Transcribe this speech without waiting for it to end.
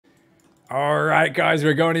All right, guys,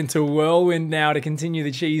 we're going into Whirlwind now to continue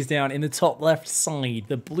the cheese down in the top left side.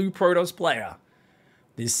 The blue Protoss player.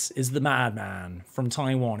 This is the madman from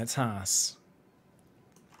Taiwan. It's Haas.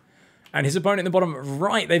 And his opponent in the bottom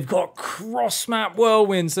right, they've got cross-map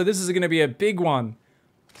Whirlwind, so this is going to be a big one.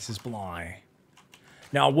 This is Bly.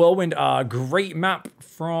 Now, Whirlwind, great map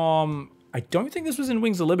from... I don't think this was in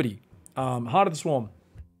Wings of Liberty. Heart of the Swarm.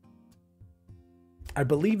 I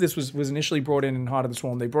believe this was initially brought in Heart of the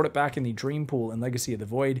Swarm. They brought it back in the Dream Pool and Legacy of the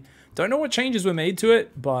Void. Don't know what changes were made to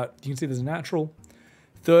it, but you can see there's a natural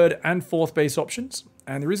third and fourth base options.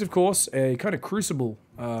 And there is, of course, a kind of crucible.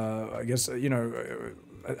 I guess, you know,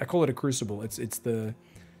 I call it a crucible. It's the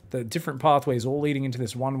different pathways all leading into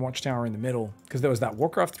this one watchtower in the middle. Because there was that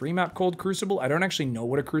Warcraft 3 map called Crucible. I don't actually know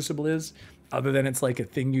what a crucible is, other than it's like a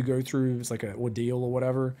thing you go through. It's like an ordeal or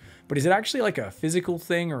whatever. But is it actually like a physical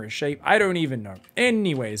thing or a shape? I don't even know.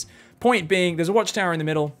 Anyways, point being, there's a watchtower in the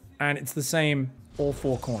middle, and it's the same all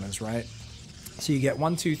four corners, right? So you get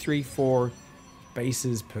 1, 2, 3, 4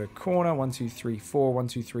 bases per corner. 1, 2, 3, 4. 1,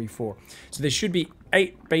 2, 3, 4. So there should be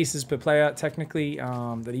 8 bases per player, technically,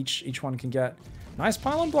 that each one can get. Nice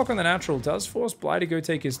pylon block on the natural. Does force Bly to go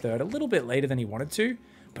take his third a little bit later than he wanted to,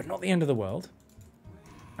 but not the end of the world.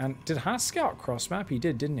 And did Haas scout cross map? He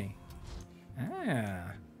did, didn't he?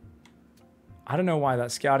 Ah. I don't know why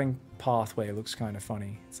that scouting pathway looks kind of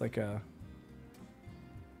funny. It's like the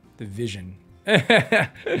vision.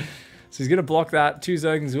 So he's going to block that. 2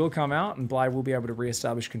 Zerglings will come out, and Bly will be able to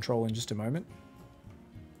reestablish control in just a moment.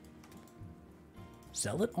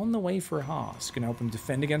 Zealot on the way for Haas. Going to help him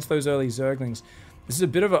defend against those early Zerglings. This is a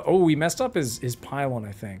bit of a... Oh, he messed up his pylon,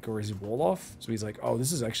 I think, or his wall off. So he's like, oh,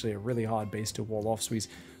 this is actually a really hard base to wall off. So he's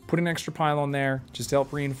put an extra pylon there just to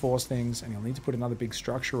help reinforce things, and he'll need to put another big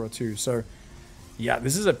structure or two. So, yeah,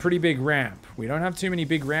 this is a pretty big ramp. We don't have too many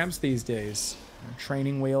big ramps these days.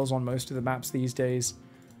 Training wheels on most of the maps these days.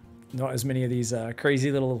 Not as many of these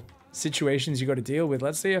crazy little situations you got to deal with.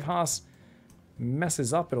 Let's see if Haas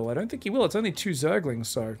messes up at all. I don't think he will. It's only 2 Zerglings,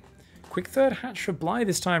 so... Quick third hatch for Bly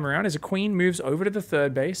this time around as a queen moves over to the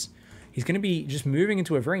third base. He's going to be just moving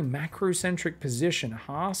into a very macro-centric position.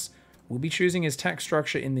 Haas will be choosing his tech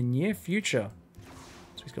structure in the near future.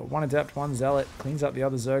 So he's got 1 adept, 1 zealot. Cleans up the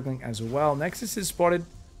other Zergling as well. Nexus is spotted.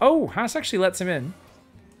 Oh, Haas actually lets him in.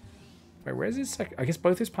 Wait, where's his tech? I guess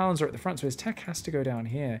both his pylons are at the front, so his tech has to go down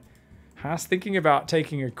here. Haas thinking about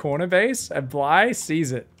taking a corner base, and Bly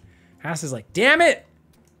sees it. Haas is like, damn it!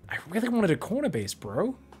 I really wanted a corner base,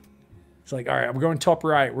 bro. It's like, all right, I'm going top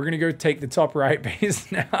right. We're going to go take the top right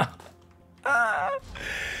base now.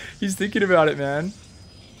 He's thinking about it, man.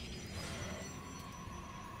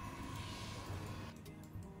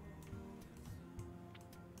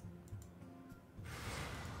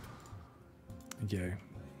 Okay.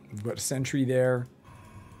 We've got a sentry there.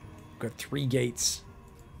 We've got 3 gates.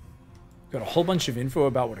 We've got a whole bunch of info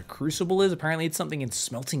about what a crucible is. Apparently it's something in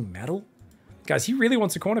smelting metal. Guys, he really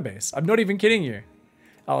wants a corner base. I'm not even kidding you.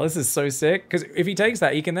 Oh, this is so sick. Because if he takes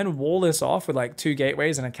that, he can then wall this off with like 2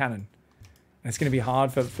 gateways and a cannon. And it's going to be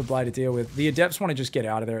hard for Bly to deal with. The Adepts want to just get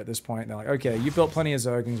out of there at this point. They're like, okay, you built plenty of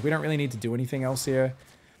Zerglings. We don't really need to do anything else here.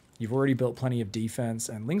 You've already built plenty of defense.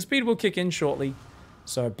 And Ling Speed will kick in shortly.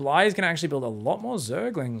 So Bly is going to actually build a lot more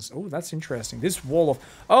Zerglings. Oh, that's interesting. This wall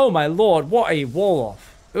off. Oh, my lord. What a wall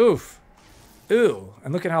off. Oof. Ooh.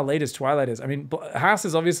 And look at how late his Twilight is. I mean, Haas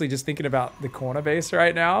is obviously just thinking about the corner base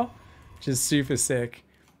right now. Which is super sick.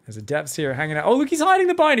 There's Adepts here hanging out. Oh, look, he's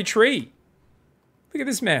hiding behind a tree. Look at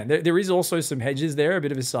this man. There is also some hedges there, a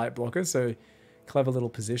bit of a sight blocker, so clever little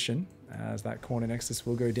position as that corner nexus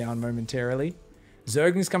will go down momentarily.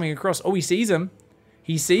 Zergling's coming across. Oh, he sees him.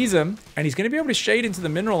 He sees him, and he's going to be able to shade into the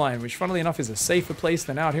mineral line, which funnily enough is a safer place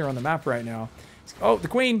than out here on the map right now. Oh, the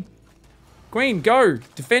queen. Queen, go.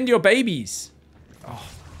 Defend your babies. Oh,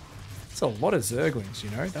 that's a lot of Zerglings, you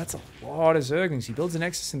know. That's a lot of Zerglings. He builds a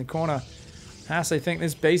nexus in the corner. Haas, I think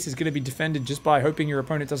this base is going to be defended just by hoping your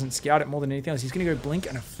opponent doesn't scout it more than anything else. He's going to go blink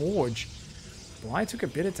and a forge. Bly took a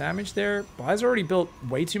bit of damage there. Bly's already built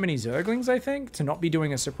way too many Zerglings, I think, to not be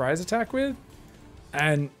doing a surprise attack with.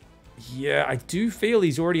 And yeah, I do feel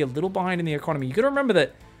he's already a little behind in the economy. You got to remember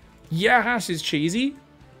that, yeah, Haas is cheesy,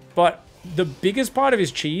 but the biggest part of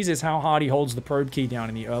his cheese is how hard he holds the probe key down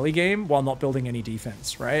in the early game while not building any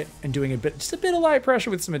defense, right? And doing just a bit of light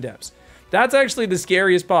pressure with some Adepts. That's actually the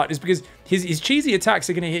scariest part, is because his cheesy attacks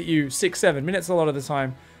are going to hit you 6-7 minutes a lot of the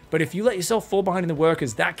time. But if you let yourself fall behind in the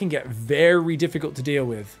workers, that can get very difficult to deal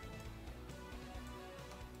with.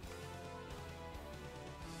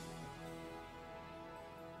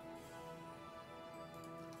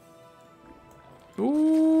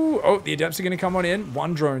 Ooh, oh, the Adepts are going to come on in.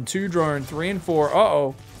 1 drone, 2 drone, 3 and 4.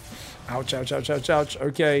 Uh-oh. Ouch, ouch, ouch, ouch, ouch.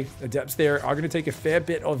 Okay, Adepts there are going to take a fair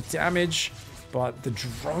bit of damage, but the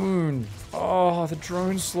drone, oh, the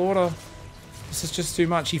drone slaughter. This is just too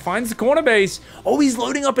much. He finds the corner base. Oh, he's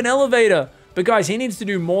loading up an elevator. But guys, he needs to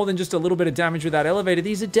do more than just a little bit of damage with that elevator.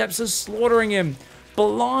 These Adepts are slaughtering him.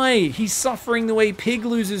 Bly, he's suffering the way Pig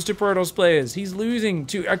loses to Protoss players. He's losing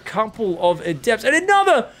to a couple of Adepts. And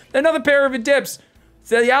another pair of Adepts.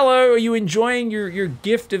 So, Yellow, are you enjoying your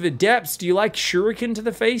gift of Adepts? Do you like Shuriken to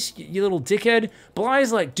the face, you little dickhead?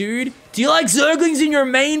 Bly's like, dude, do you like Zerglings in your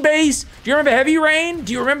main base? Do you remember Heavy Rain?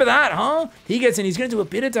 Do you remember that, huh? He gets in, he's going to do a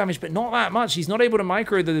bit of damage, but not that much. He's not able to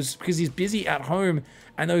micro those because he's busy at home.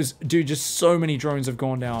 And those, dude, just so many drones have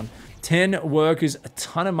gone down. 10 workers, a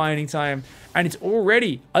ton of mining time, and it's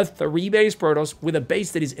already a 3-base Protoss with a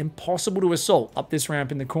base that is impossible to assault up this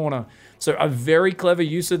ramp in the corner. So a very clever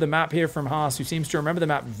use of the map here from Haas, who seems to remember the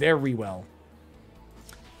map very well.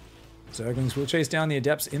 Zerglings will chase down the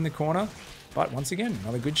Adepts in the corner, but once again,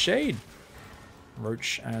 another good shade.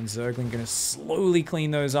 Roach and Zergling going to slowly clean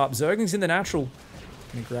those up. Zergling's in the natural.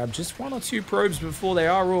 Going to grab just 1 or 2 probes before they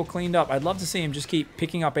are all cleaned up. I'd love to see him just keep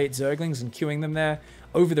picking up 8 Zerglings and queuing them there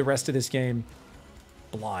over the rest of this game.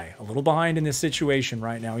 Bly, a little behind in this situation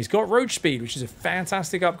right now. He's got Roach Speed, which is a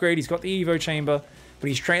fantastic upgrade. He's got the Evo Chamber, but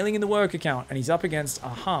he's trailing in the worker count, and he's up against a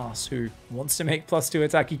Haas who wants to make +2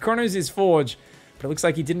 attack. He chronos his Forge, but it looks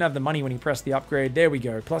like he didn't have the money when he pressed the upgrade. There we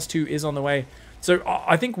go. +2 is on the way. So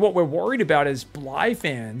I think what we're worried about as Bly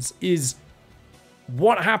fans is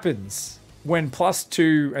what happens when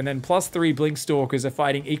 +2 and then +3 Blink Stalkers are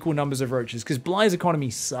fighting equal numbers of Roaches, because Bly's economy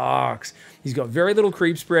sucks. He's got very little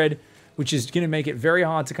creep spread, which is going to make it very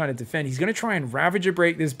hard to kind of defend. He's going to try and Ravager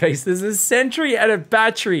break this base. There's a sentry and a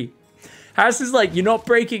battery. Haas is like, you're not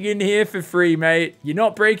breaking in here for free, mate. You're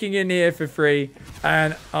not breaking in here for free.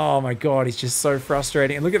 And, oh my god, he's just so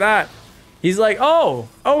frustrating. And look at that. He's like, oh,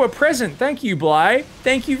 a present. Thank you, Bly.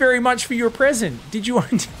 Thank you very much for your present. Did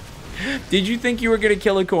you think you were going to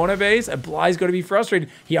kill a corner base? And Bly's got to be frustrated.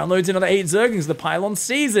 He unloads another 8 Zerglings. The pylon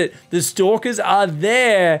sees it. The Stalkers are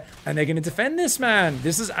there. And they're going to defend this, man.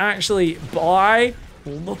 This is actually Bly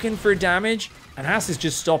looking for damage. And Haas is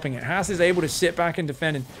just stopping it. Haas is able to sit back and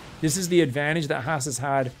defend. And this is the advantage that Haas has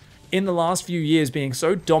had in the last few years, being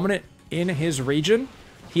so dominant in his region.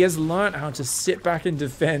 He has learned how to sit back and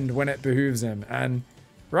defend when it behooves him. And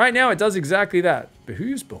right now, it does exactly that.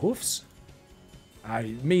 Behooves, behoofs.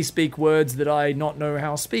 Me speak words that I not know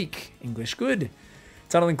how speak. English good.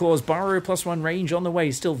 Tunneling Claws, Burrow +1 range on the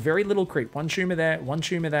way. Still very little creep. 1 tumor there, 1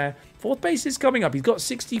 tumor there. 4th base is coming up. He's got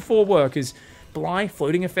 64 workers. Bly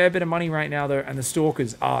floating a fair bit of money right now, though, and the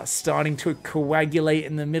Stalkers are starting to coagulate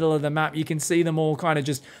in the middle of the map. You can see them all kind of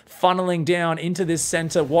just funneling down into this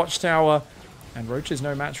center watchtower. And Roach is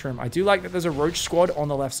no match for him. I do like that there's a Roach squad on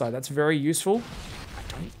the left side. That's very useful.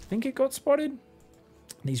 I don't think it got spotted.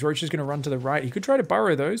 These Roaches going to run to the right. He could try to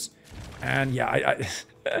burrow those. And yeah,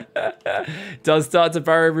 does start to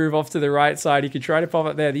burrow move off to the right side. He could try to pop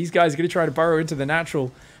up there. These guys are going to try to burrow into the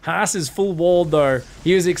natural. Haas is full walled though.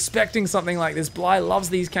 He was expecting something like this. Bly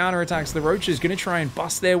loves these counterattacks. The Roaches going to try and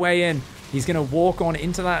bust their way in. He's going to walk on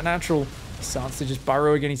into that natural. He starts to just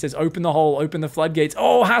burrow again. He says, open the hole, open the floodgates.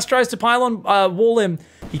 Oh, Haas tries to pylon wall him.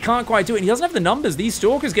 He can't quite do it. He doesn't have the numbers. These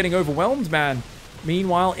Stalkers getting overwhelmed, man.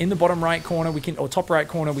 Meanwhile, in the bottom right corner, or top right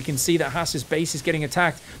corner, we can see that Haas's base is getting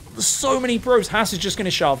attacked. There's so many probes. Haas is just going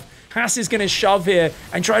to shove. Haas is going to shove here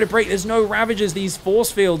and try to break. There's no Ravagers. These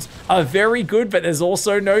force fields are very good, but there's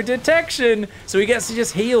also no detection. So he gets to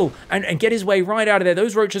just heal and get his way right out of there.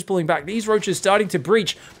 Those Roaches pulling back. These Roaches starting to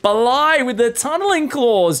breach. Bly with the Tunneling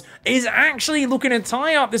Claws is actually looking to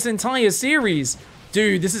tie up this entire series.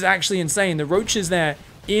 Dude, this is actually insane. The Roaches there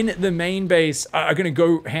in the main base are going to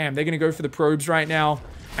go ham. They're going to go for the probes right now.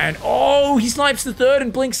 And, oh, he snipes the 3rd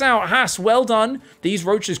and blinks out. Haas, well done. These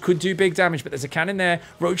Roaches could do big damage, but there's a cannon there.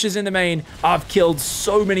 Roaches in the main. I've killed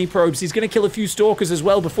so many probes. He's going to kill a few Stalkers as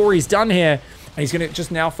well before he's done here. And he's going to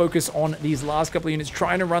just now focus on these last couple of units,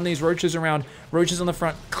 trying to run these Roaches around. Roaches on the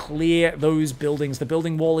front, clear those buildings. The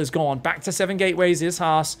building wall is gone. Back to 7 gateways is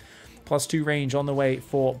Haas. +2 range on the way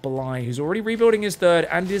for Bly, who's already rebuilding his 3rd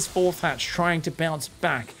and his 4th hatch, trying to bounce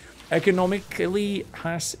back. Economically,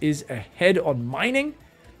 Haas is ahead on mining,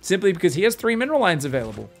 simply because he has 3 mineral lines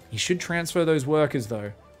available. He should transfer those workers,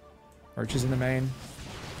 though. Roaches in the main.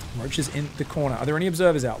 Roaches in the corner. Are there any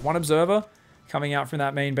observers out? 1 observer coming out from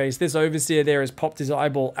that main base. This Overseer there has popped his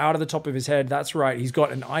eyeball out of the top of his head. That's right. He's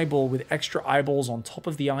got an eyeball with extra eyeballs on top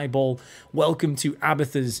of the eyeball. Welcome to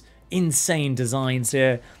Abatha's insane designs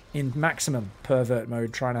here in maximum pervert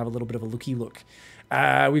mode, trying to have a little bit of a looky look.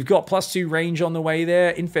 We've got +2 range on the way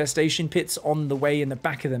there. Infestation pits on the way in the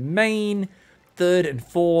back of the main. third and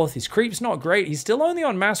fourth. His creep's not great. He's still only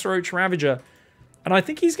on Mass Roach Ravager. And I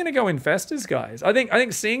think he's going to go Infestors, guys. I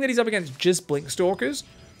think seeing that he's up against just Blinkstalkers,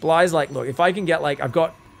 Bly's like, look, if I can get, like, I've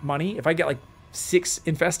got money. If I get, like, 6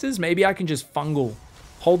 Infestors, maybe I can just fungal,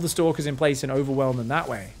 hold the Stalkers in place and overwhelm them that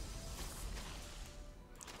way.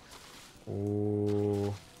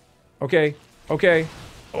 Oh. Okay. Okay.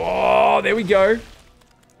 Oh, there we go.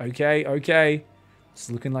 Okay, okay. It's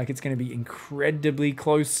looking like it's going to be incredibly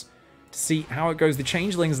close to see how it goes. The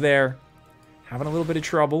Changelings there having a little bit of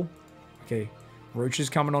trouble. Okay, Roaches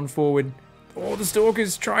coming on forward. Oh, the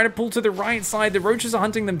Stalkers trying to pull to the right side. The Roaches are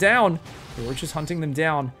hunting them down. The Roaches hunting them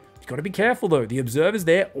down. You've got to be careful, though. The Observer's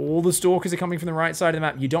there. All the Stalkers are coming from the right side of the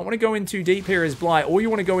map. You don't want to go in too deep here as Bly, or you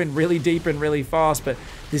want to go in really deep and really fast, but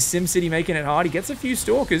this SimCity making it hard. He gets a few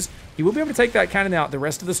Stalkers. He will be able to take that cannon out. The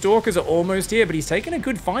rest of the Stalkers are almost here, but he's taken a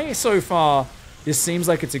good fight so far. This seems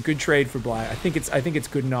like it's a good trade for Bly. I think it's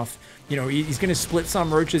good enough. You know, he's going to split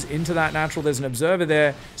some Roaches into that natural. There's an Observer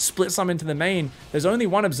there. Split some into the main. There's only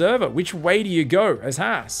one Observer. Which way do you go as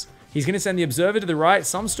Haas? He's going to send the Observer to the right.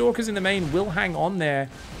 Some Stalkers in the main will hang on there.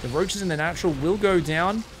 The Roaches in the natural will go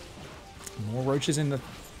down. More Roaches in the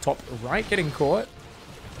top right getting caught.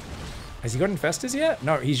 Has he got Infestors yet?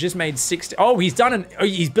 No, he's just made 60. Oh,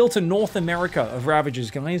 he's built a North America of Ravagers,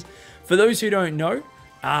 guys. For those who don't know,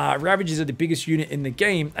 Ravagers are the biggest unit in the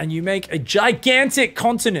game, and you make a gigantic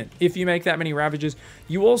continent if you make that many Ravagers.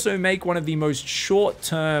 You also make one of the most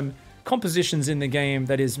short-term compositions in the game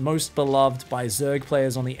that is most beloved by Zerg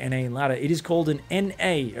players on the NA ladder. It is called an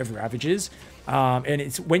NA of Ravagers, and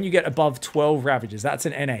it's when you get above 12 Ravagers. That's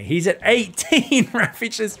an NA. He's at 18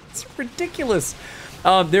 Ravagers. It's ridiculous.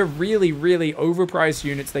 They're really, really overpriced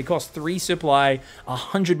units. They cost 3 supply,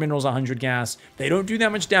 100 minerals, 100 gas. They don't do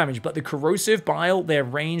that much damage, but the corrosive bile, their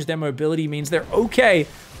range, their mobility means they're okay.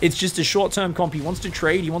 It's just a short-term comp. He wants to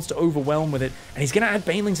trade. He wants to overwhelm with it, and he's going to add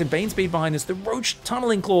Banelings and Bane Speed behind this. The Roach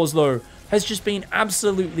Tunneling Claws, though, has just been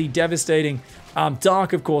absolutely devastating.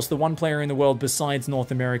 Dark, of course, the one player in the world besides North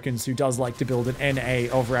Americans who does like to build an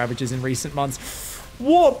NA of Ravagers in recent months.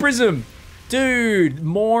 Warp Prism! Dude,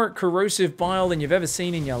 more corrosive bile than you've ever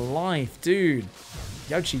seen in your life, dude.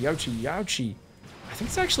 Youchie, youchie, youchie. I think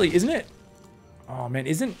it's actually, isn't it? Oh man,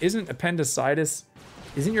 isn't appendicitis?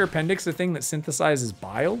 Isn't your appendix the thing that synthesizes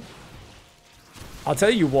bile? I'll tell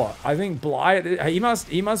you what. I think Bly, he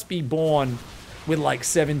must be born with like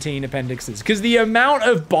 17 appendixes, because the amount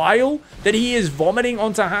of bile that he is vomiting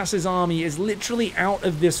onto Haas's army is literally out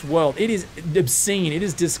of this world. It is obscene. It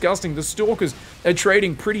is disgusting. The Stalkers are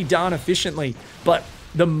trading pretty darn efficiently, but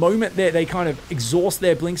the moment that they kind of exhaust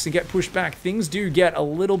their blinks and get pushed back, things do get a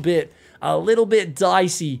little bit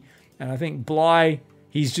dicey. And I think Bly,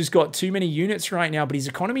 he's just got too many units right now, but his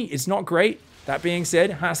economy is not great. That being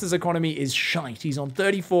said, Haas's economy is shite. He's on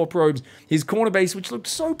 34 probes. His corner base, which looked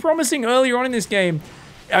so promising earlier on in this game.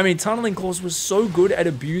 I mean, Tunneling Claws was so good at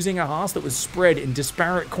abusing a Haas that was spread in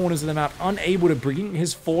disparate corners of the map, unable to bring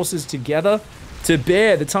his forces together to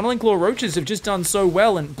bear. The Tunneling Claw Roaches have just done so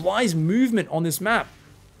well, and Bly's movement on this map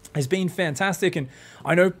has been fantastic. And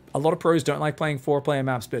I know a lot of pros don't like playing 4-player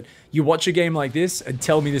maps, but you watch a game like this and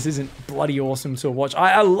tell me this isn't bloody awesome to watch.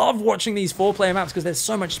 I love watching these 4-player maps because there's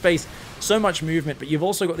so much space, so much movement, but you've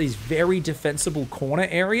also got these very defensible corner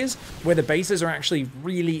areas where the bases are actually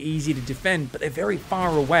really easy to defend, but they're very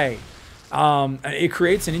far away. And it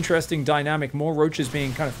creates an interesting dynamic. More Roaches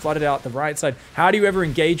being kind of flooded out the right side. How do you ever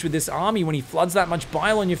engage with this army when he floods that much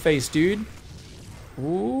bile on your face, dude?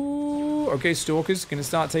 Ooh, okay, Stalker's gonna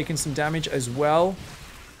start taking some damage as well.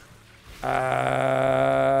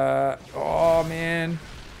 Oh man.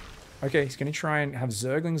 Okay, he's gonna try and have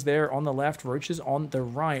Zerglings there on the left, Roaches on the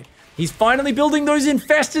right. He's finally building those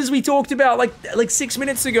Infestors we talked about like 6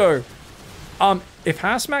 minutes ago. If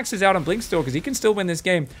Haasmax is out on Blinkstalkers, he can still win this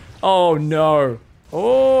game. Oh no.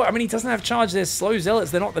 Oh, I mean, he doesn't have charge. They're slow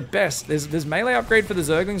Zealots. They're not the best. There's melee upgrade for the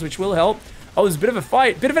Zerglings, which will help. Oh, there's a bit of a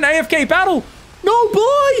fight. Bit of an AFK battle. No,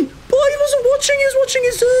 Bly! Bly wasn't watching. He was watching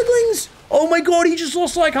his Zerglings. Oh my god, he just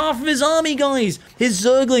lost like half of his army, guys. His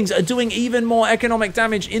Zerglings are doing even more economic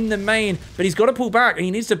damage in the main, but he's got to pull back, and he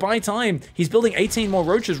needs to buy time. He's building 18 more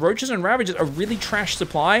Roaches. Roaches and Ravagers are really trash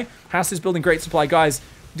supply. Haas is building great supply. Guys,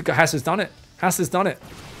 Haas has done it. Haas has done it.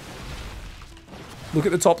 Look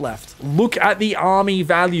at the top left. Look at the army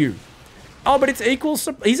value. Oh, but it's equal.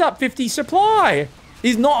 He's up 50 supply.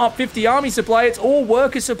 He's not up 50 army supply. It's all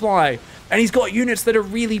worker supply. And he's got units that are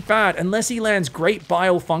really bad. Unless he lands great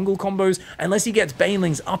bile fungal combos, unless he gets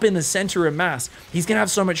Banelings up in the center of mass, he's going to have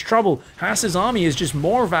so much trouble. Haas's army is just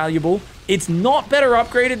more valuable. It's not better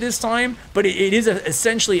upgraded this time, but it is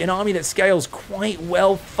essentially an army that scales quite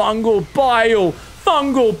well. Fungal bile.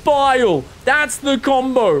 Fungal bile. That's the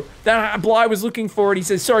combo that Bly was looking for. And he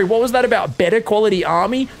says, sorry, what was that about? Better quality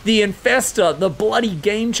army? The Infester, the bloody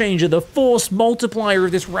game changer, the force multiplier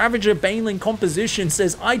of this Ravager Baneling composition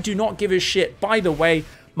says, I do not give a shit. By the way,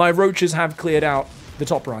 my roaches have cleared out the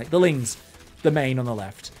top right, the Lings, the main on the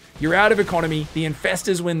left. You're out of economy. The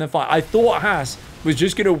Infestors win the fight. I thought Haas was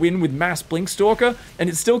just going to win with mass Blinkstalker, and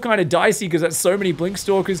it's still kind of dicey because that's so many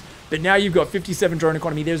Blinkstalkers, but now you've got 57 drone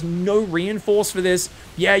economy. There's no reinforce for this.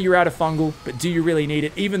 Yeah, you're out of fungal, but do you really need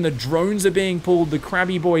it? Even the drones are being pulled. The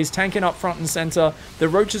Krabby Boys tanking up front and center. The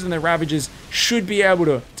Roaches and the Ravagers should be able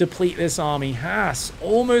to deplete this army. Haas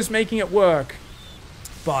almost making it work,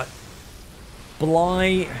 but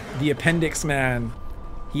Bly, the appendix man,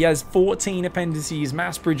 he has 14 appendices,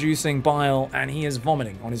 mass-producing bile, and he is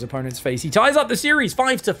vomiting on his opponent's face. He ties up the series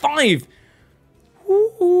 5-5.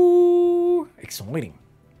 Ooh, exciting.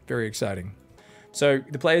 Very exciting. So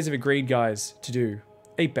the players have agreed, guys, to do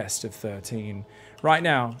a best of 13. Right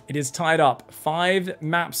now, it is tied up 5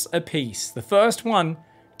 maps apiece. The first one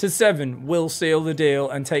to 7 will seal the deal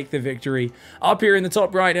and take the victory. Up here in the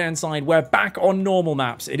top right-hand side, we're back on normal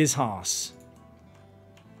maps. It is Haas.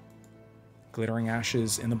 Glittering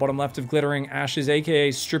Ashes. In the bottom left of Glittering Ashes,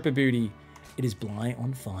 aka Stripper Booty, it is Bly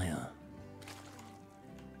on fire.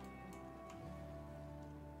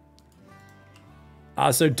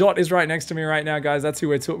 So Dot is right next to me right now, guys. That's who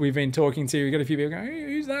we've been talking to. We've got a few people going, hey,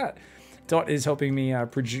 who's that? Dot is helping me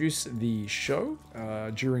produce the show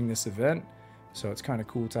during this event. So it's kind of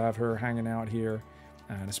cool to have her hanging out here.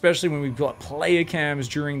 And especially when we've got player cams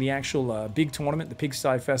during the actual big tournament, the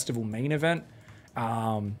Pigsty Festival main event.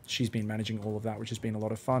 She's been managing all of that, which has been a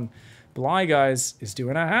lot of fun. Bly, guys, is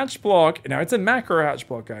doing a hatch block. Now, it's a macro hatch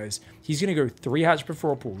block, guys. He's going to go 3 hatch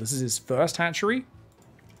before a pool. This is his first hatchery.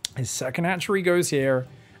 His second hatchery goes here,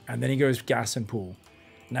 and then he goes gas and pool.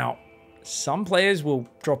 Now, some players will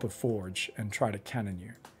drop a forge and try to cannon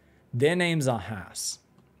you. Their names are Haas.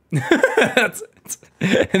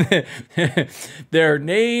 Their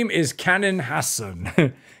name is Cannon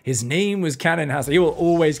Hassan. His name was Cannon Hassan. He will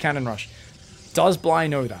always cannon rush. Does Bly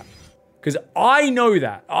know that? Because I know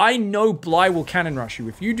that. I know Bly will cannon rush you.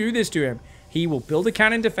 If you do this to him, he will build a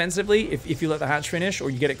cannon defensively if you let the hatch finish or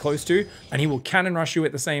you get it close to, and he will cannon rush you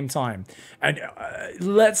at the same time. And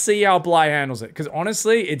let's see how Bly handles it. Because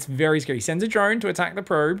honestly, it's very scary. He sends a drone to attack the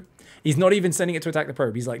probe. He's not even sending it to attack the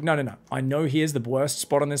probe. He's like, no, no, no. I know here's the worst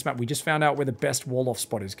spot on this map. We just found out where the best wall-off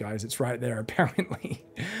spot is, guys. It's right there, apparently.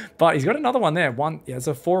 But he's got another one there. Yeah, it's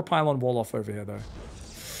a 4-pylon wall-off over here, though.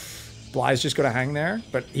 Bly's just got to hang there,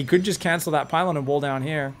 but he could just cancel that pylon and wall down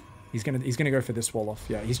here. He's gonna go for this wall off.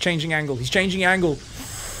 Yeah, he's changing angle. He's changing angle.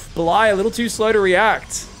 Bly a little too slow to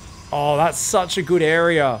react. Oh, that's such a good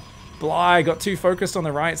area. Bly got too focused on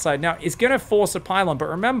the right side. Now it's gonna force a pylon, but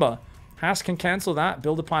remember, Haas can cancel that,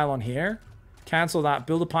 build a pylon here, cancel that,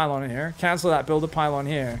 build a pylon here, cancel that, build a pylon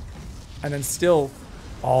here, and then still.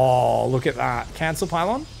 Oh, look at that. Cancel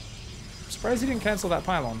pylon. I'm surprised he didn't cancel that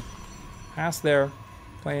pylon. Haas there.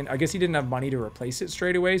 Playing, I guess he didn't have money to replace it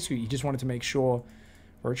straight away, so he just wanted to make sure.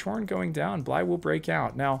 Roach Warren going down. Bly will break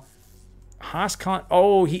out. Now, Haas can't...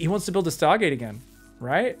 Oh, he wants to build a Stargate again,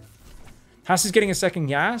 right? Haas is getting a second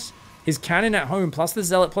gas. His cannon at home, plus the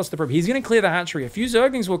Zealot, plus the probe. He's going to clear the hatchery. A few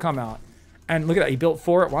Zerglings will come out. And look at that. He built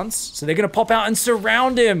 4 at once. So they're going to pop out and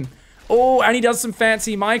surround him. Oh, and he does some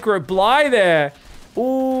fancy micro. Bly there.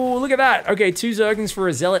 Oh, look at that. Okay, 2 Zerglings for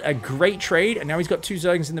a Zealot. A great trade. And now he's got 2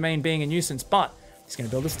 Zerglings in the main being a nuisance. But he's going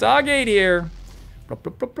to build a Stargate here. Plop,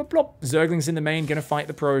 plop, plop, plop, plop. Zerglings in the main, going to fight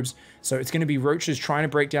the probes. So it's going to be Roaches trying to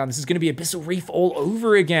break down. This is going to be Abyssal Reef all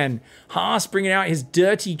over again. Haas bringing out his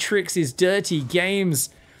dirty tricks, his dirty games.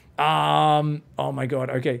 Oh my god.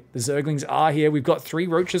 Okay, the Zerglings are here. We've got 3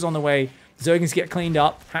 Roaches on the way. Zerglings get cleaned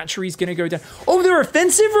up. Hatchery's going to go down. Oh, they're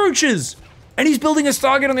offensive Roaches! And he's building a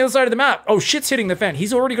Stargate on the other side of the map. Oh, shit's hitting the fan.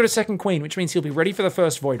 He's already got a second queen, which means he'll be ready for the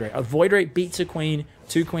first Void Ray. A Void Ray beats a queen.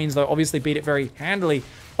 2 queens, though, obviously beat it very handily.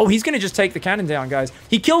 Oh, he's going to just take the cannon down, guys.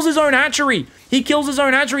 He kills his own hatchery. He kills his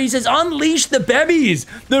own hatchery. He says, unleash the bebies.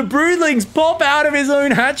 The broodlings pop out of his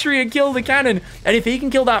own hatchery and kill the cannon. And if he can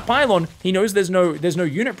kill that pylon, he knows there's no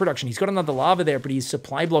unit production. He's got another lava there, but he's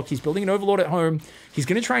supply blocked. He's building an overlord at home. He's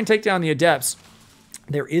going to try and take down the adepts.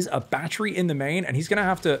 There is a battery in the main, and he's going to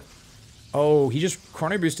have to... Oh, he just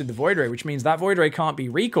chrono boosted the Void Ray, which means that Void Ray can't be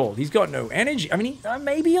recalled. He's got no energy. I mean,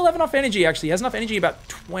 maybe he'll have enough energy, actually. He has enough energy about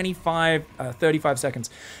 35 seconds.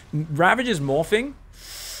 Ravager's morphing.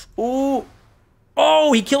 Ooh.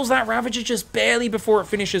 Oh, he kills that Ravager just barely before it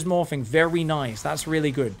finishes morphing. Very nice. That's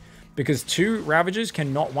really good. Because 2 Ravagers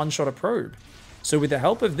cannot one-shot a probe. So with the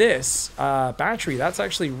help of this battery, that's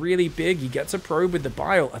actually really big. He gets a probe with the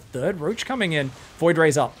bile. A third roach coming in. Void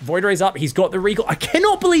Ray's up. Void Ray's up. He's got the recall. I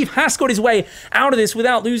cannot believe Haas got his way out of this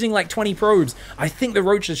without losing like 20 probes. I think the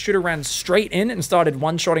roaches should have ran straight in and started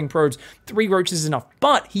one-shotting probes. 3 roaches is enough.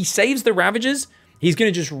 But he saves the Ravagers. He's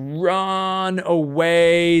going to just run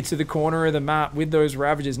away to the corner of the map with those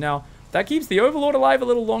Ravagers. Now, that keeps the Overlord alive a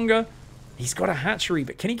little longer. He's got a hatchery,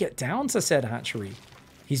 but can he get down to said hatchery?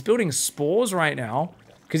 He's building spores right now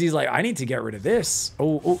because he's like, I need to get rid of this.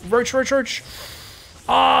 Oh, roach, roach, roach.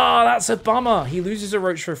 Ah, that's a bummer. He loses a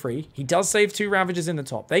roach for free. He does save 2 Ravagers in the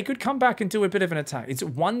top. They could come back and do a bit of an attack. It's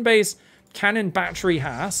 1 base cannon battery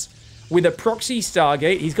Haas with a proxy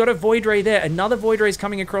Stargate. He's got a Void Ray there. Another Void Ray is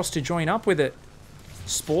coming across to join up with it.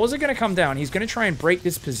 Spores are going to come down. He's going to try and break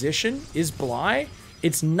this position. Is Bly?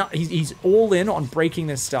 It's not. He's all in on breaking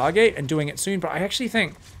this Stargate and doing it soon. But I actually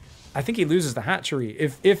think he loses the hatchery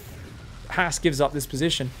if Haas gives up this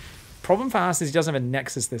position. Problem for Haas is he doesn't have a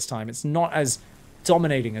Nexus this time. It's not as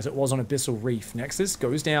dominating as it was on Abyssal Reef. Nexus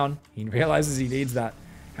goes down. He realizes he needs that.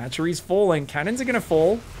 Hatchery's falling. Cannons are going to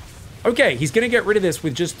fall. Okay, he's going to get rid of this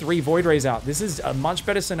with just 3 Void Rays out. This is a much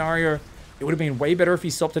better scenario. It would have been way better if he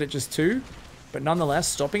stopped it at just 2. But nonetheless,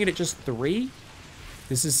 stopping it at just 3,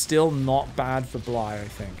 this is still not bad for Bly, I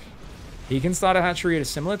think. He can start a hatchery at a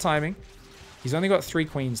similar timing. He's only got 3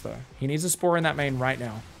 queens, though. He needs a spore in that main right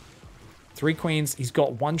now. 3 queens. He's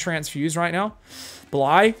got 1 transfuse right now.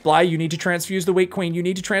 Bly, you need to transfuse the weak queen. You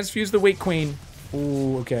need to transfuse the weak queen.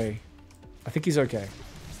 Ooh, okay. I think he's okay.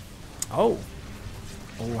 Oh,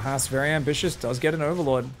 Haas, very ambitious, does get an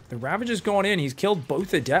Overlord. The Ravager's gone in. He's killed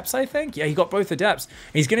both Adepts, I think. Yeah, he got both Adepts. And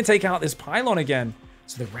he's going to take out this Pylon again.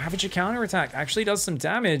 So the Ravager counterattack actually does some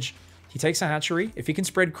damage. He takes a hatchery. If he can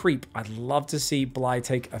spread creep, I'd love to see Bly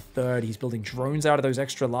take a 3rd. He's building drones out of those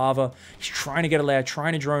extra lava. He's trying to get a lair,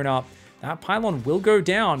 trying to drone up. That Pylon will go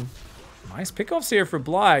down. Nice pickoffs here for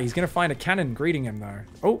Bly. He's going to find a cannon greeting him, though.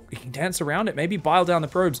 Oh, he can dance around it. Maybe bile down the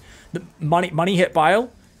probes. The money hit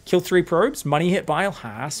bile. Kill 3 probes. Money hit bile.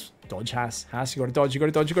 Haas. Dodge Haas. Haas, you gotta dodge. You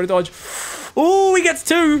gotta dodge. You gotta dodge. Oh, he gets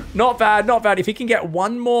 2. Not bad. Not bad. If he can get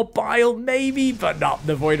 1 more bile, maybe. But no,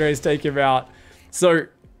 the Void Rays take him out. So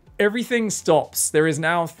everything stops. There is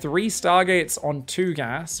now 3 Stargates on 2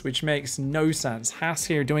 gas, which makes no sense. Haas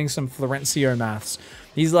here doing some Florencio maths.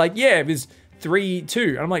 He's like, yeah, it was 3, 2.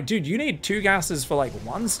 And I'm like, dude, you need 2 gases for like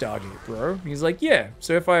 1 Stargate, bro. He's like, yeah.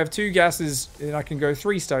 So if I have 2 gases, then I can go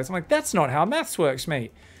 3 Stargates. I'm like, that's not how maths works,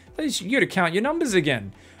 mate. You gotta count your numbers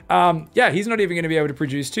again. Yeah, he's not even going to be able to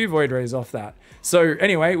produce 2 Void Rays off that. So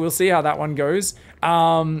anyway, we'll see how that one goes.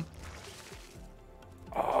 Oh,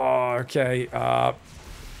 okay.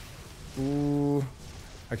 Ooh.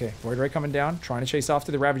 Okay, Void Ray coming down, trying to chase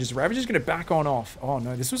after the Ravagers. The Ravagers going to back on off. Oh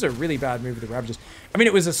no, this was a really bad move with the Ravagers. I mean,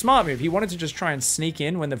 it was a smart move. He wanted to just try and sneak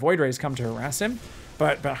in when the Void Rays come to harass him.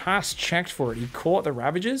 But Haas checked for it. He caught the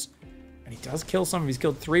Ravagers. And he does kill some of. He's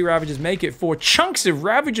killed 3 Ravagers, make it 4. Chunks of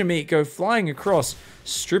Ravager meat go flying across.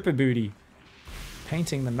 Stripper booty.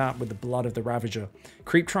 Painting the map with the blood of the Ravager.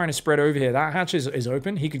 Creep trying to spread over here. That hatch is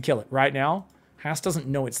open. He could kill it right now. Haas doesn't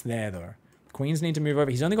know it's there, though. Queens need to move over.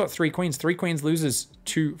 He's only got 3 queens. 3 queens loses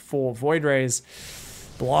 2, 4 Void Rays.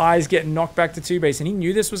 Bly's getting knocked back to 2 base. And he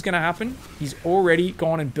knew this was going to happen. He's already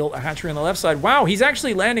gone and built a hatchery on the left side. Wow, he's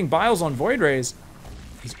actually landing biles on Void Rays.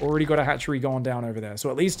 He's already got a hatchery going down over there.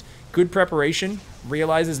 So at least good preparation.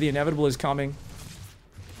 Realizes the inevitable is coming.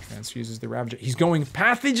 Transfuses the Ravager. He's going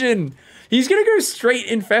Pathogen. He's going to go straight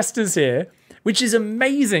Infestors here, which is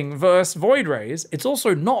amazing versus Void Rays. It's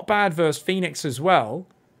also not bad versus Phoenix as well.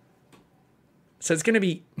 So it's going to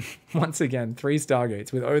be, once again, 3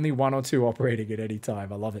 Stargates with only 1 or 2 operating at any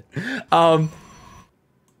time. I love it.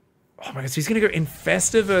 Oh my god, so he's going to go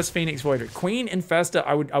Infestor versus Phoenix Void Ray. Queen Infestor,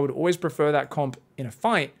 I would always prefer that comp in a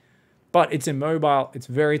fight, but it's immobile, it's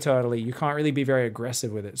very turtly, you can't really be very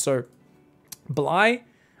aggressive with it. So Bly,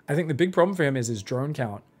 I think the big problem for him is his drone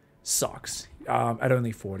count sucks at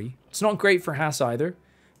only 40. It's not great for Haas either,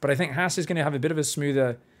 but I think Haas is going to have a bit of a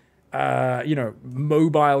smoother, you know,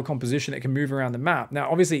 mobile composition that can move around the map. Now,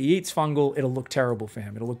 obviously, he eats fungal, it'll look terrible for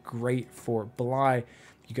him. It'll look great for Bly.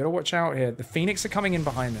 You got to watch out here. The Phoenix are coming in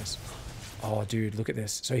behind this. Oh, dude, look at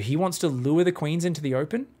this. So he wants to lure the queens into the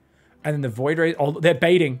open. And then the Void Rays, oh, they're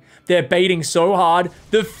baiting. They're baiting so hard.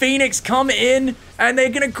 The Phoenix come in and they're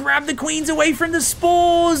going to grab the queens away from the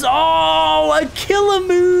spores. Oh, a killer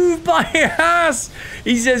move by Haas.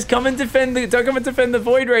 He says, come and defend the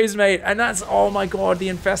Void Rays, mate. And that's, oh my God, the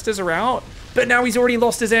Infestors are out. But now he's already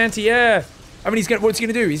lost his anti-air. I mean, what's he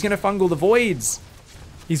going to do? He's going to fungal the Voids.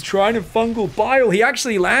 He's trying to fungal Bile. He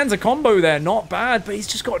actually lands a combo there. Not bad, but he's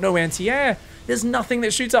just got no anti-air. There's nothing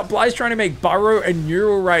that shoots up. Bly's trying to make Burrow and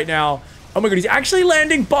Neural right now. Oh my god, he's actually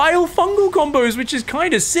landing Bile fungal combos, which is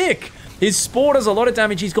kind of sick. His Spore does a lot of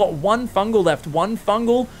damage. He's got one fungal left. One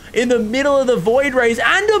fungal in the middle of the Void Rays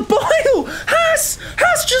and a Bile! Has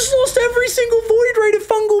just lost every single Void Ray to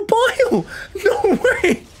fungal Bile! No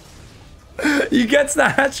way! He gets the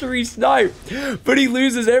hatchery snipe, but he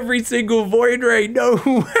loses every single Void Ray. No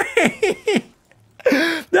way!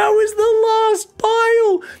 That was the last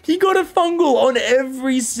Bile! He got a fungal on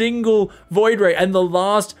every single Void Ray, and the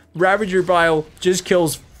last Ravager Bile just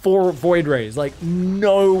kills 4 Void Rays. Like,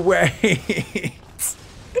 no way.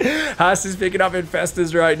 Haas is picking up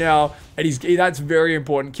Infestors right now, and that's very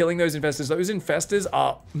important. Killing those Infestors. Those Infestors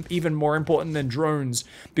are even more important than drones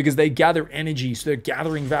because they gather energy, so they're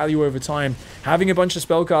gathering value over time. Having a bunch of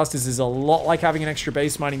Spellcasters is a lot like having an extra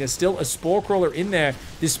base mining. There's still a Spore Crawler in there.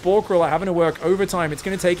 This Spore Crawler having to work overtime. It's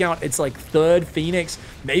going to take out its like 3rd Phoenix,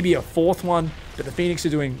 maybe a 4th one, but the Phoenix are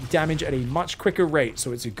doing damage at a much quicker rate,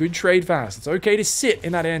 so it's a good trade for Haas. It's okay to sit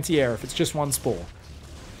in that anti-air if it's just one Spore.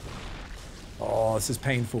 Oh, this is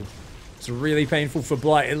painful. It's really painful for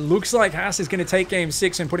Bly. It looks like Haas is going to take game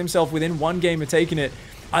 6 and put himself within 1 game of taking it.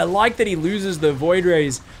 I like that he loses the Void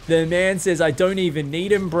Rays. The man says, I don't even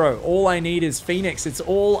need him, bro. All I need is Phoenix. It's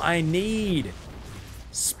all I need.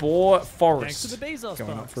 Spore Forest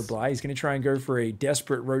going up for Bly. He's going to try and go for a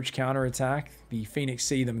desperate Roach counterattack. The Phoenix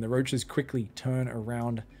see them. The Roaches quickly turn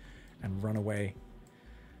around and run away.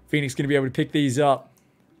 Phoenix going to be able to pick these up.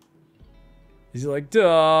 He's like,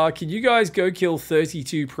 duh, can you guys go kill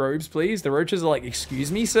 32 probes, please? The Roaches are like, excuse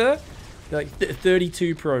me, sir? They're like,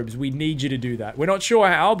 32 probes. We need you to do that. We're not sure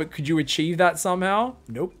how, but could you achieve that somehow?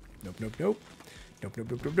 Nope. Nope, nope, nope. Nope, nope,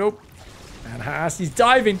 nope, nope, nope. And Haas, he's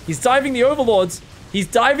diving. He's diving the Overlords. He's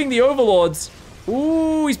diving the Overlords.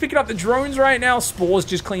 Ooh, he's picking up the drones right now. Spore's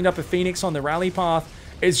just cleaned up a Phoenix on the rally path.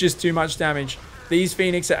 It's just too much damage. These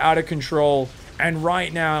Phoenix are out of control. And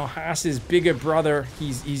right now, Haas's bigger brother,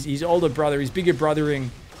 he's older brother, he's bigger brothering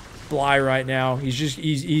Bly right now.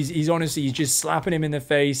 He's honestly, he's just slapping him in the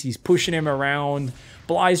face. He's pushing him around.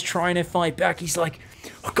 Bly's trying to fight back. He's like,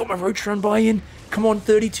 I got my Roach Run buy-in. Come on,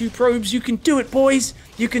 32 probes. You can do it, boys.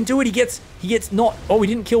 You can do it. He gets not, oh, he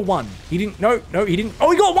didn't kill one. He didn't, no, he didn't. Oh,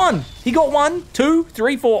 he got one. He got 1, 2,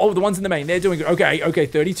 3, 4. Oh, the ones in the main, they're doing good. Okay,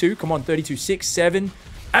 32. Come on, 32, 6, 7.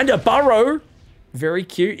 And a Burrow. Very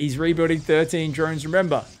cute. He's rebuilding 13 drones.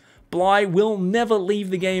 Remember, Bly will never leave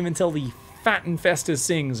the game until the Fat Infestor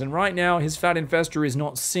sings. And right now, his Fat Infestor is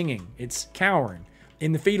not singing. It's cowering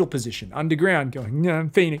in the fetal position, underground, going, no,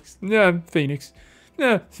 Phoenix, no, Phoenix,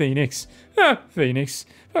 no, Phoenix, no, Phoenix,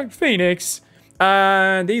 fuck Phoenix.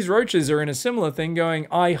 And these Roaches are in a similar thing going,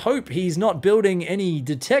 I hope he's not building any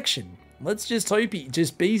detection. Let's just hope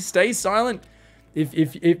he stay silent. If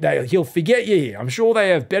he'll forget you here. I'm sure they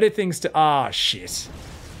have better things to... shit.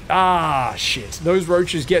 Shit. Those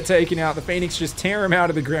Roaches get taken out. The Phoenix just tear him out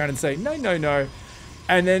of the ground and say, no, no, no.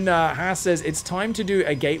 And then Haas says, it's time to do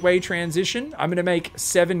a gateway transition. I'm going to make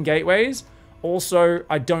 7 gateways. Also,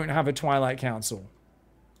 I don't have a Twilight Council.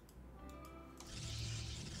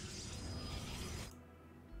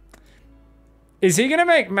 Is he going to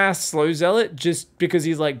make Mass Slow Zealot just because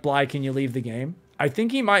he's like, Bly, can you leave the game? I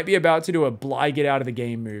think he might be about to do a Bly get out of the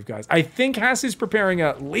game move, guys. I think Haas is preparing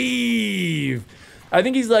a leave. I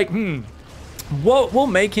think he's like, what will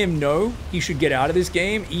make him know he should get out of this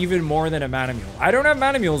game even more than a Mana Mule? I don't have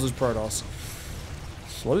Mana Mules as Protoss.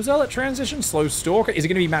 Slow Zealot transition, Slow Stalker. Is it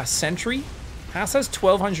going to be Mass Sentry? Haas has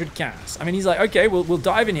 1200 cast. I mean, he's like, okay, we'll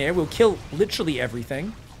dive in here. We'll kill literally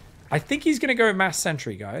everything. I think he's going to go Mass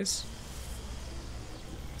Sentry, guys.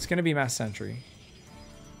 It's going to be Mass Sentry.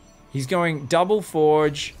 He's going double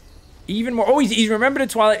forge, even more. Oh, he's remembered a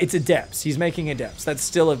Twilight. It's Adepts. He's making Adepts. That's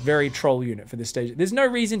still a very troll unit for this stage. There's no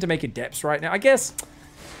reason to make Adepts right now. I guess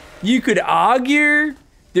you could argue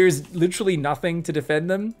there's literally nothing to defend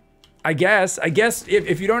them. I guess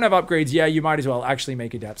if you don't have upgrades, yeah, you might as well actually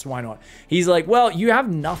make Adepts. Why not? He's like, well, you have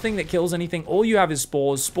nothing that kills anything. All you have is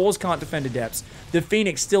Spores. Spores can't defend Adepts. The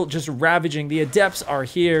Phoenix still just ravaging. The Adepts are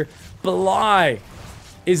here. Bly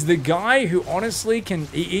is the guy who honestly can,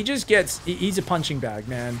 he just gets, he's a punching bag,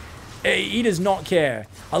 man. He does not care.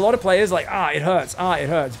 A lot of players like, it hurts, it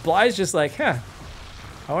hurts. Bly's just like, I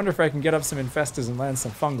wonder if I can get up some Infestors and land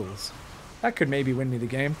some Fungals. That could maybe win me the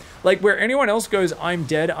game. Like, where anyone else goes, I'm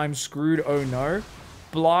dead, I'm screwed, oh no.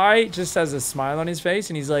 Bly just has a smile on his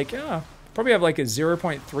face, and he's like, probably have like a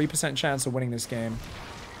 0.3% chance of winning this game.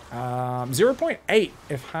 0.8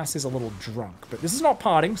 if Haas is a little drunk. But this is not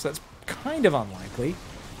parting, so that's kind of unlikely.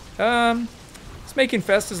 Let's make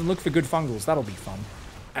Infestors and look for good Fungals. That'll be fun.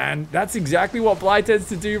 And that's exactly what Bly tends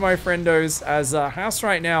to do, my friendos. As Haas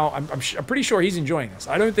right now, I'm pretty sure he's enjoying this.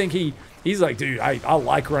 I don't think he's like, dude, I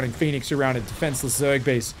like running Phoenix around a defenseless Zerg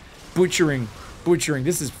base, butchering.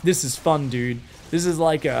 This is fun, dude. This is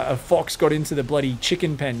like a fox got into the bloody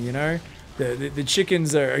chicken pen, you know? The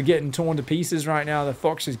chickens are getting torn to pieces right now. The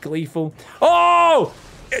fox is gleeful. Oh!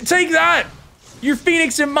 Take that! Your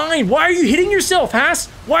Phoenix and mine! Why are you hitting yourself, Haas?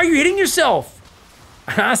 Why are you hitting yourself?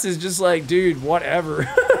 Haas is just like, dude,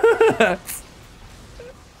 whatever.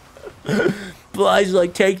 Bly's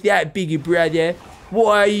like, take that, biggie brother.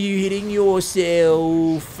 Why are you hitting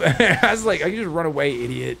yourself? Haas like, I can just run away,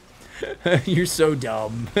 idiot. You're so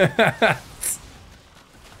dumb.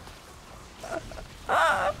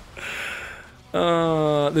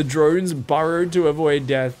 The drones burrowed to avoid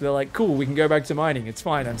death. They're like, cool, we can go back to mining. It's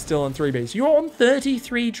fine, I'm still on 3 base. You're on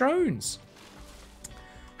 33 drones.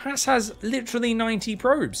 Haas has literally 90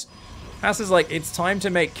 probes. Haas is like, it's time to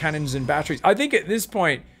make cannons and batteries. I think at this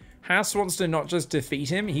point, Haas wants to not just defeat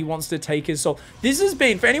him, he wants to take his soul. This has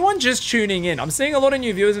been, for anyone just tuning in, I'm seeing a lot of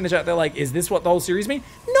new viewers in the chat, they're like, is this what the whole series mean?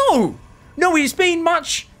 No! No, it's been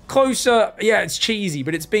much closer. Yeah, it's cheesy,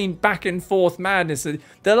 but it's been back and forth madness.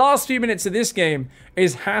 The last few minutes of this game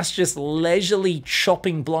is Haas just leisurely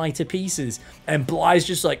chopping Bly to pieces, and Bly's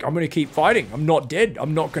just like, I'm gonna keep fighting. I'm not dead.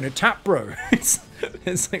 I'm not gonna tap, bro.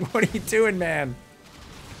 It's like, what are you doing, man?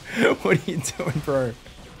 What are you doing, bro?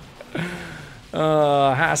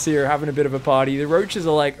 Haas here having a bit of a party. The roaches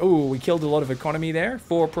are like, oh, we killed a lot of economy there.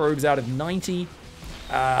 4 probes out of 90.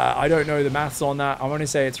 I don't know the maths on that. I want to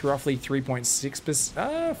say it's roughly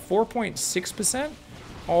 3.6%, 4.6%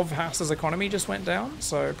 of Haas's economy just went down.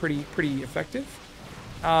 So pretty effective.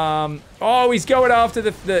 Oh, he's going after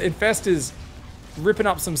the infestors, ripping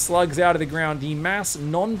up some slugs out of the ground. The mass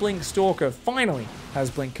non-blink stalker finally has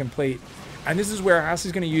blink complete. And this is where Haas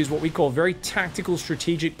is going to use what we call very tactical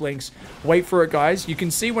strategic blinks. Wait for it, guys. You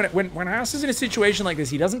can see when Haas is in a situation like this,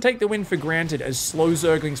 he doesn't take the win for granted as slow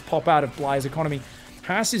Zerglings pop out of Bly's economy.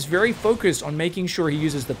 Haas is very focused on making sure he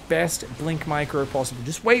uses the best blink micro possible.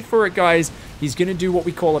 Just wait for it, guys. He's going to do what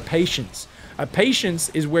we call a patience. A patience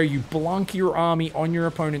is where you blunk your army on your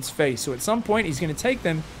opponent's face. So at some point, he's going to take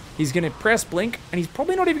them, he's going to press blink, and he's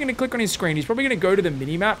probably not even going to click on his screen. He's probably going to go to the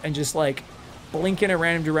minimap and just, like, blink in a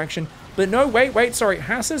random direction. But no, wait, sorry.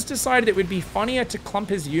 Haas has decided it would be funnier to clump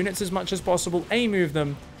his units as much as possible, A-move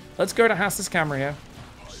them. Let's go to Haas's camera here.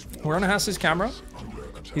 We're on Haas's camera.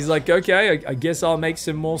 He's like, okay, I guess I'll make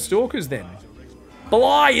some more stalkers then.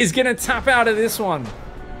 Bly is going to tap out of this one.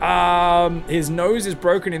 His nose is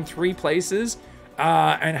broken in 3 places.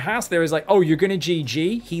 And Haas there is like, oh, you're going to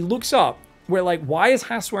GG? He looks up. We're like, why is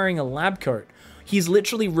Haas wearing a lab coat? He's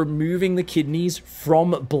literally removing the kidneys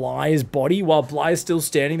from Bly's body while Bly's still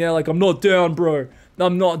standing there like, I'm not down, bro.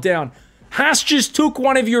 I'm not down. Haas just took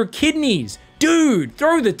one of your kidneys. Dude,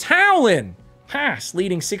 throw the towel in. Haas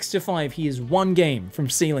leading 6-5. He is 1 game from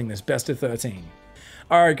sealing this best of 13.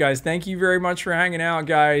 All right, guys. Thank you very much for hanging out,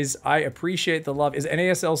 guys. I appreciate the love. Is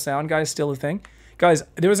NASL sound, guys, still a thing? Guys,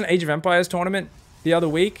 there was an Age of Empires tournament the other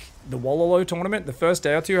week. The Wololo tournament. The first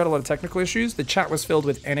day or 2 had a lot of technical issues. The chat was filled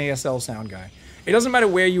with NASL sound guy. It doesn't matter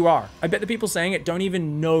where you are. I bet the people saying it don't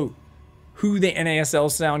even know who the NASL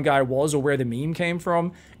sound guy was or where the meme came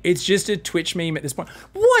from. It's just a Twitch meme at this point.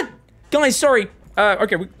 What? Guys, sorry.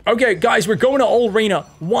 Okay, guys, we're going to Arena.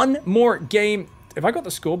 1 more game. If I got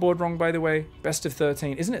the scoreboard wrong, by the way, best of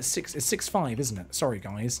 13. Isn't it 6? It's 6-5, isn't it? Sorry,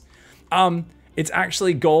 guys. It's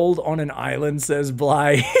actually gold on an island, says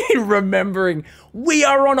Bly. Remembering, we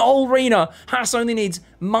are on Arena. Haas only needs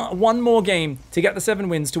 1 more game to get the 7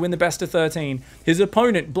 wins to win the best of 13. His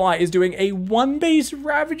opponent, Bly, is doing a 1-base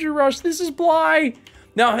Ravager Rush. This is Bly.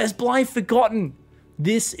 Now, has Bly forgotten?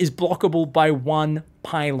 This is blockable by 1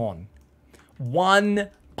 pylon. 1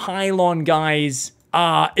 pylon, guys.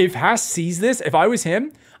 If Haas sees this, if I was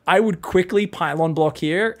him, I would quickly pylon block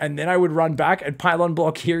here, and then I would run back and pylon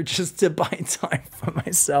block here just to buy time for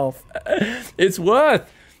myself. It's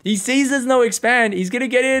worth. He sees there's no expand. He's going to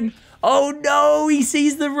get in. Oh, no. He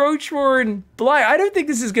sees the Roach Warren. Bly, I don't think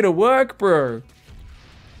this is going to work, bro.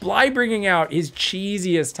 Bly bringing out his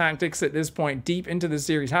cheesiest tactics at this point, deep into the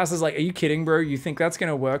series. Haas is like, are you kidding, bro? You think that's going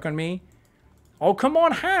to work on me? Oh, come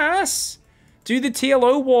on, Haas. Do the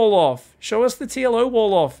TLO wall off. Show us the TLO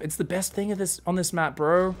wall off. It's the best thing of this on this map,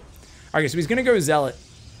 bro. Okay, so he's going to go Zealot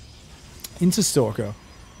into Stalker.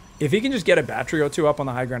 If he can just get a battery or 2 up on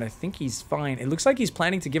the high ground, I think he's fine. It looks like he's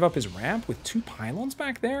planning to give up his ramp with 2 pylons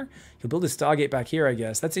back there. He'll build a Stargate back here, I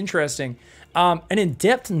guess. That's interesting. And in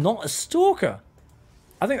depth, not a Stalker.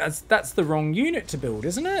 I think that's the wrong unit to build,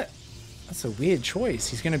 isn't it? That's a weird choice.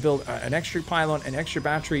 He's going to build an extra pylon, an extra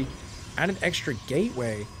battery, and an extra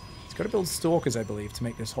gateway. He's got to build Stalkers, I believe, to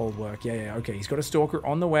make this hold work. Yeah, okay. He's got a Stalker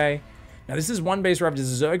on the way. Now, this is one base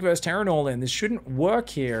Ravagers, Zerg versus Terran all in. This shouldn't work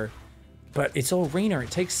here, but it's arena.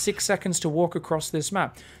 It takes 6 seconds to walk across this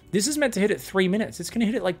map. This is meant to hit at 3 minutes. It's going to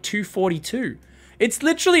hit at like 2:42. It's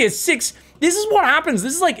literally a 6. This is what happens.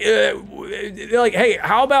 This is like, they're like, hey,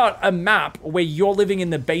 how about a map where you're living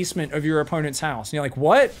in the basement of your opponent's house? And you're like,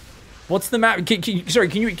 what? What's the map? Sorry,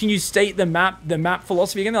 can you state the map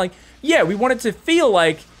philosophy again? They're like, yeah, we want it to feel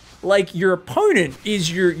like your opponent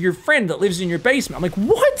is your friend that lives in your basement. I'm like,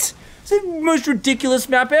 what? It's the most ridiculous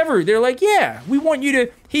map ever. They're like, yeah, we want you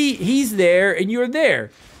to, he's there and you're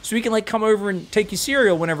there. So he can like come over and take your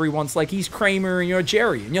cereal whenever he wants, like he's Kramer and you're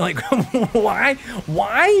Jerry. And you're like, why?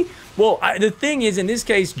 Why? Well, the thing is, in this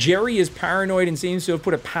case, Jerry is paranoid and seems to have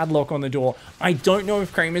put a padlock on the door. I don't know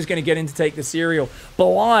if Kramer's going to get in to take the cereal.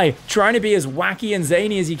 Bly, trying to be as wacky and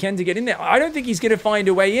zany as he can to get in there. I don't think he's going to find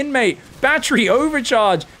a way in, mate. Battery,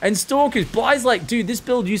 overcharge, and Stalkers. Bly's like, dude, this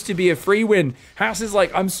build used to be a free win. House is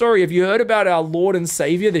like, I'm sorry, have you heard about our Lord and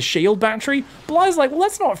Savior, the shield battery? Bly's like, well,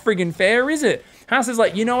 that's not friggin' fair, is it? House is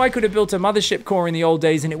like, you know, I could have built a mothership core in the old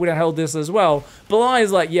days and it would have held this as well. Bly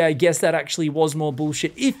is like, yeah, I guess that actually was more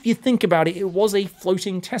bullshit. If you think about it, it was a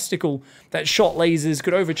floating testicle that shot lasers,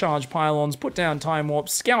 could overcharge pylons, put down time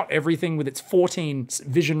warps, scout everything with its 14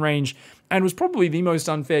 vision range, and was probably the most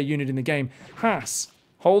unfair unit in the game. Haas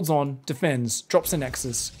holds on, defends, drops a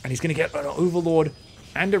Nexus, and he's going to get an Overlord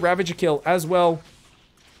and a Ravager kill as well.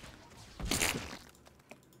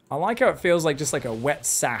 I like how it feels like just like a wet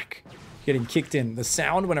sack getting kicked in. The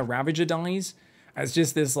sound when a Ravager dies as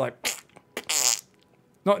just this like,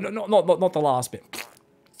 not the last bit.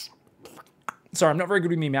 Sorry, I'm not very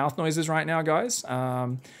good with me mouth noises right now, guys.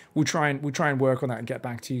 We'll try and work on that and get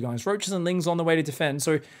back to you guys. Roaches and Lings on the way to defend.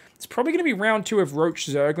 So it's probably going to be round 2 of Roach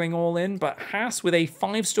Zergling all in, but Haas with a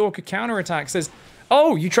 5-Stalker counterattack says,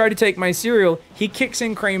 oh, you tried to take my cereal. He kicks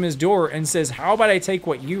in Kramer's door and says, how about I take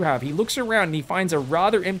what you have? He looks around and he finds a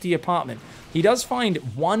rather empty apartment. He does find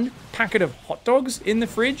 1 packet of hot dogs in the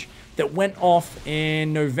fridge that went off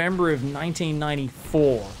in November of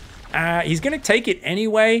 1994. He's going to take it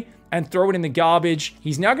anyway and throw it in the garbage.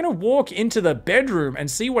 He's now going to walk into the bedroom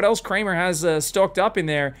and see what else Kramer has stocked up in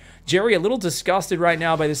there. Jerry, a little disgusted right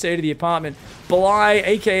now by the state of the apartment. Bly,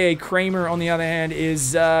 aka Kramer, on the other hand,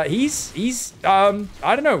 is he's I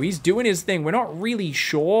don't know, he's doing his thing. We're not really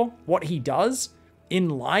sure what he does in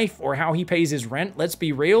life or how he pays his rent. Let's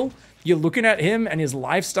be real. You're looking at him and his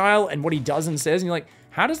lifestyle and what he does and says, and you're like,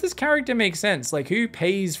 how does this character make sense? Like, who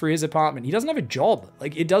pays for his apartment? He doesn't have a job.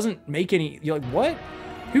 Like, it doesn't make any... You're like, what?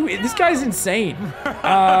 Who? This guy's insane.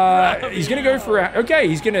 He's gonna go for a... Okay,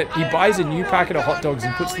 he buys a new packet of hot dogs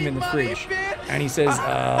and puts them in the fridge. And he says,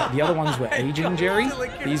 the other ones were aging, Jerry.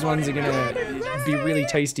 These ones are gonna be really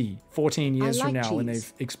tasty 14 years from now when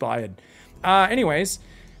they've expired. Anyways...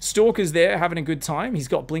 Stalker's there having a good time. He's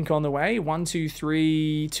got Blink on the way. 1, 2,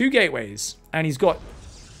 3, 2 gateways. And he's got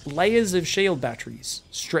layers of shield batteries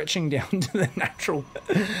stretching down to the natural.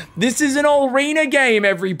 This is an arena game,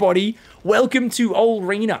 everybody. Welcome to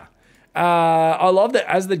arena. I love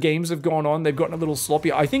that as the games have gone on, they've gotten a little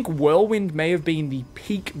sloppier. I think Whirlwind may have been the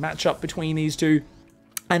peak matchup between these two.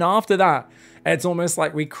 And after that, it's almost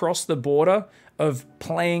like we crossed the border of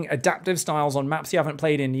playing adaptive styles on maps you haven't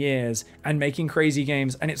played in years and making crazy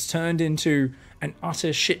games, and it's turned into an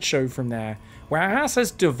utter shit show from there. Where Haas has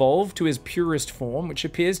devolved to his purest form, which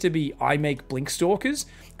appears to be I make Blink Stalkers,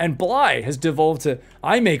 and Bly has devolved to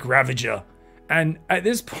I make Ravager. And at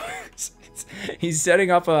this point, he's setting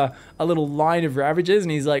up a little line of Ravagers,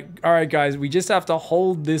 and he's like, all right, guys, we just have to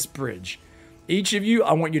hold this bridge. Each of you,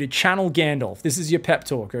 I want you to channel Gandalf. This is your pep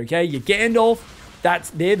talk, okay? You're Gandalf,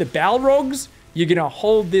 they're the Balrogs. You're going to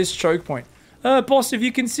hold this choke point. Boss, have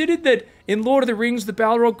you considered that in Lord of the Rings, the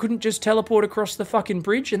Balrog couldn't just teleport across the fucking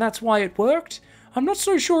bridge, and that's why it worked? I'm not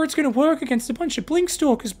so sure it's going to work against a bunch of Blink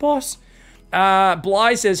Stalkers, boss.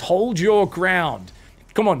 Bly says, hold your ground.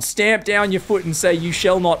 Come on, stamp down your foot and say, you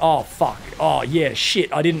shall not. Oh, fuck. Oh, yeah,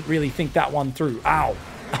 shit. I didn't really think that one through. Ow.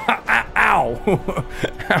 Ow.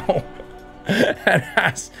 Ow. And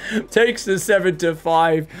Haas takes the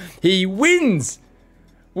 7-5. He wins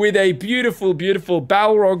with a beautiful, beautiful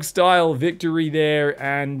Balrog-style victory there,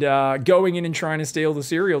 and going in and trying to steal the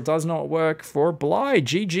cereal does not work for Bly.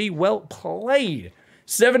 GG, well played.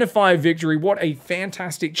 7-5 victory. What a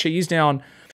fantastic Cheesedown